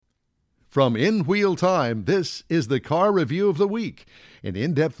From In Wheel Time, this is the Car Review of the Week, an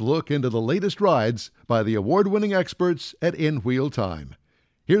in-depth look into the latest rides by the award-winning experts at In Wheel Time.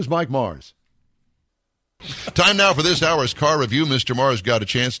 Here's Mike Mars. Time now for this hour's car review. Mr. Mars got a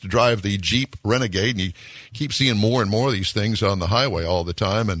chance to drive the Jeep Renegade, and you keep seeing more and more of these things on the highway all the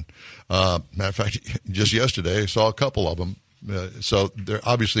time. And matter of fact, just yesterday I saw a couple of them. So they're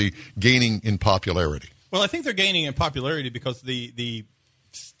obviously gaining in popularity. Well, I think they're gaining in popularity because the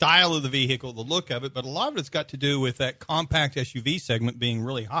style of the vehicle, the look of it, but a lot of it's got to do with that compact SUV segment being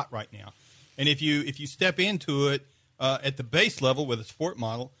really hot right now. And if you step into it at the base level with a sport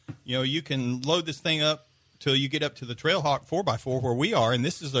model, you can load this thing up till you get up to the Trailhawk 4x4 where we are, and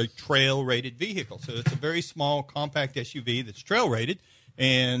this is a trail-rated vehicle. So it's a very small, compact SUV that's trail-rated,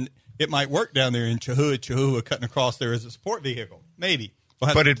 and it might work down there in Chihuahua, cutting across there as a sport vehicle, maybe.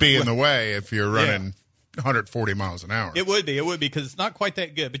 But it'd be in the way if you're running 140 miles an hour. It would be, because it's not quite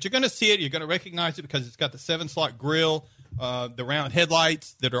that good. But you're going to see it. You're going to recognize it because it's got the 7-slot grille, the round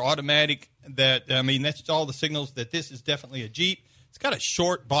headlights that are automatic. That's all the signals that this is definitely a Jeep. It's got a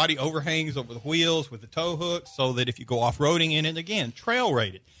short body overhangs over the wheels with the tow hooks so that if you go off-roading in it, again,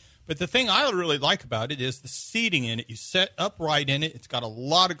 trail-rated. But the thing I really like about it is the seating in it. You set upright in it. It's got a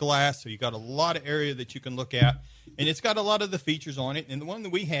lot of glass, so you got a lot of area that you can look at. And it's got a lot of the features on it. And the one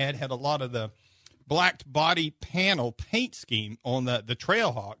that we had a lot of the black body panel paint scheme on the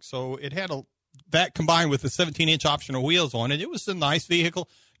Trailhawk. So it had that combined with the 17-inch optional wheels on it. It was a nice vehicle,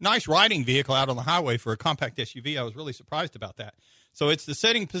 nice riding vehicle out on the highway for a compact SUV. I was really surprised about that. So it's the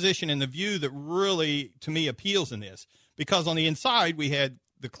setting position and the view that really, to me, appeals in this. Because on the inside, we had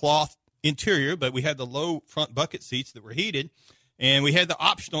the cloth interior, but we had the low front bucket seats that were heated. And we had the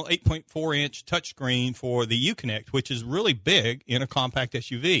optional 8.4-inch touchscreen for the Uconnect, which is really big in a compact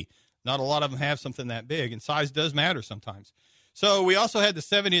SUV. Not a lot of them have something that big, and size does matter sometimes. So we also had the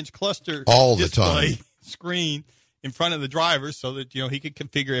 7-inch cluster all the display time screen in front of the driver so that he could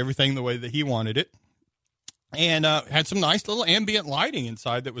configure everything the way that he wanted it. And had some nice little ambient lighting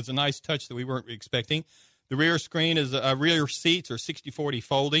inside that was a nice touch that we weren't expecting. The rear screen is rear seats are 60/40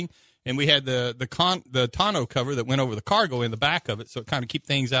 folding, and we had the tonneau cover that went over the cargo in the back of it, so it kind of keep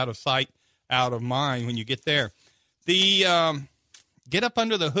things out of sight, out of mind when you get there. The get up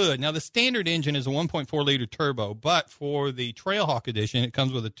under the hood. Now, the standard engine is a 1.4-liter turbo, but for the Trailhawk edition, it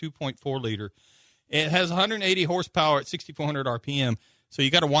comes with a 2.4-liter. It has 180 horsepower at 6,400 RPM, so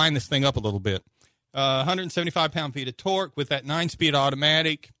you got to wind this thing up a little bit. 175 pound-feet of torque with that 9-speed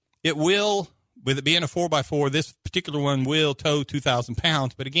automatic. It will, with it being a 4x4, this particular one will tow 2,000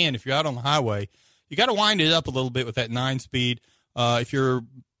 pounds. But again, if you're out on the highway, you got to wind it up a little bit with that 9-speed. If you're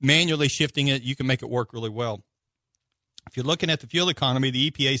manually shifting it, you can make it work really well. If you're looking at the fuel economy,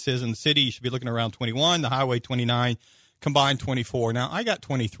 the EPA says in the city you should be looking around 21, the highway 29, combined 24. Now, I got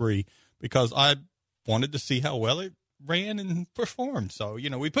 23 because I wanted to see how well it ran and performed. So,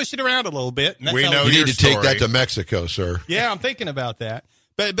 we pushed it around a little bit. And we know you need to story. take that to Mexico, sir. Yeah, I'm thinking about that.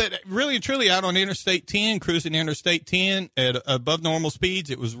 But really and truly out on Interstate 10, cruising Interstate 10 at above normal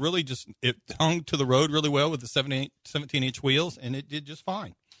speeds, it was really it hung to the road really well with the 17-inch wheels, and it did just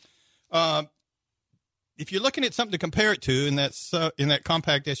fine. If you're looking at something to compare it to in that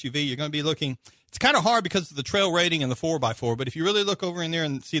compact SUV, you're going to be looking. It's kind of hard because of the trail rating and the 4x4, but if you really look over in there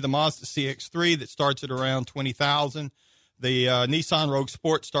and see the Mazda CX-3 that starts at around $20,000, the Nissan Rogue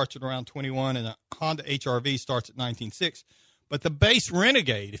Sport starts at around $21,000, and the Honda HR-V starts at $19,600. But the base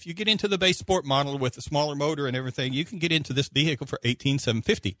Renegade, if you get into the base sport model with the smaller motor and everything, you can get into this vehicle for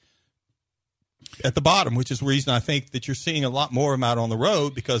 $18,750 at the bottom, which is the reason I think that you're seeing a lot more of them out on the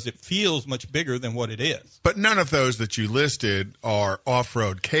road because it feels much bigger than what it is. But none of those that you listed are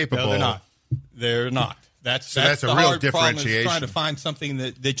off-road capable. No, they're not. They're not. That's a the real hard differentiation. problem is trying to find something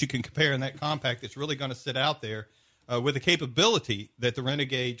that you can compare in that compact that's really going to sit out there with the capability that the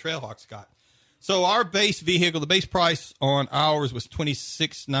Renegade Trailhawk's got. So our base vehicle, the base price on ours was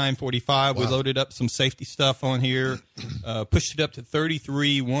 $26,945. Wow. We loaded up some safety stuff on here, pushed it up to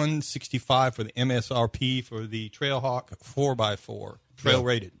 $33,165 for the MSRP for the Trailhawk 4x4, trail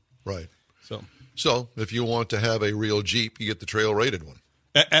rated. Right. So if you want to have a real Jeep, you get the trail rated one.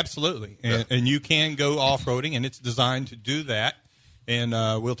 Absolutely. And you can go off-roading, and it's designed to do that. And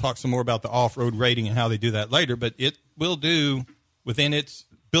we'll talk some more about the off-road rating and how they do that later. But it will do, within its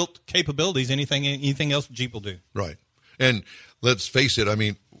built capabilities, anything else Jeep will do. Right. And let's face it,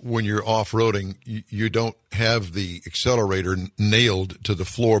 when you're off-roading, you don't have the accelerator nailed to the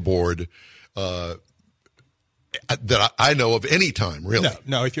floorboard that I know of any time, really.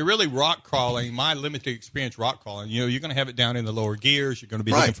 No, if you're really rock crawling, my limited experience rock crawling, you're going to have it down in the lower gears. You're going to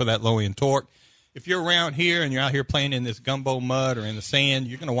be looking for that low-end torque. if you're around here and you're out here playing in this gumbo mud or in the sand,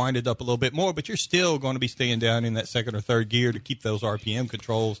 you're going to wind it up a little bit more, but you're still going to be staying down in that second or third gear to keep those RPM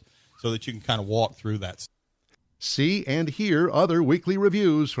controls so that you can kind of walk through that. See and hear other weekly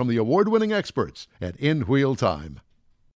reviews from the award-winning experts at In Wheel Time.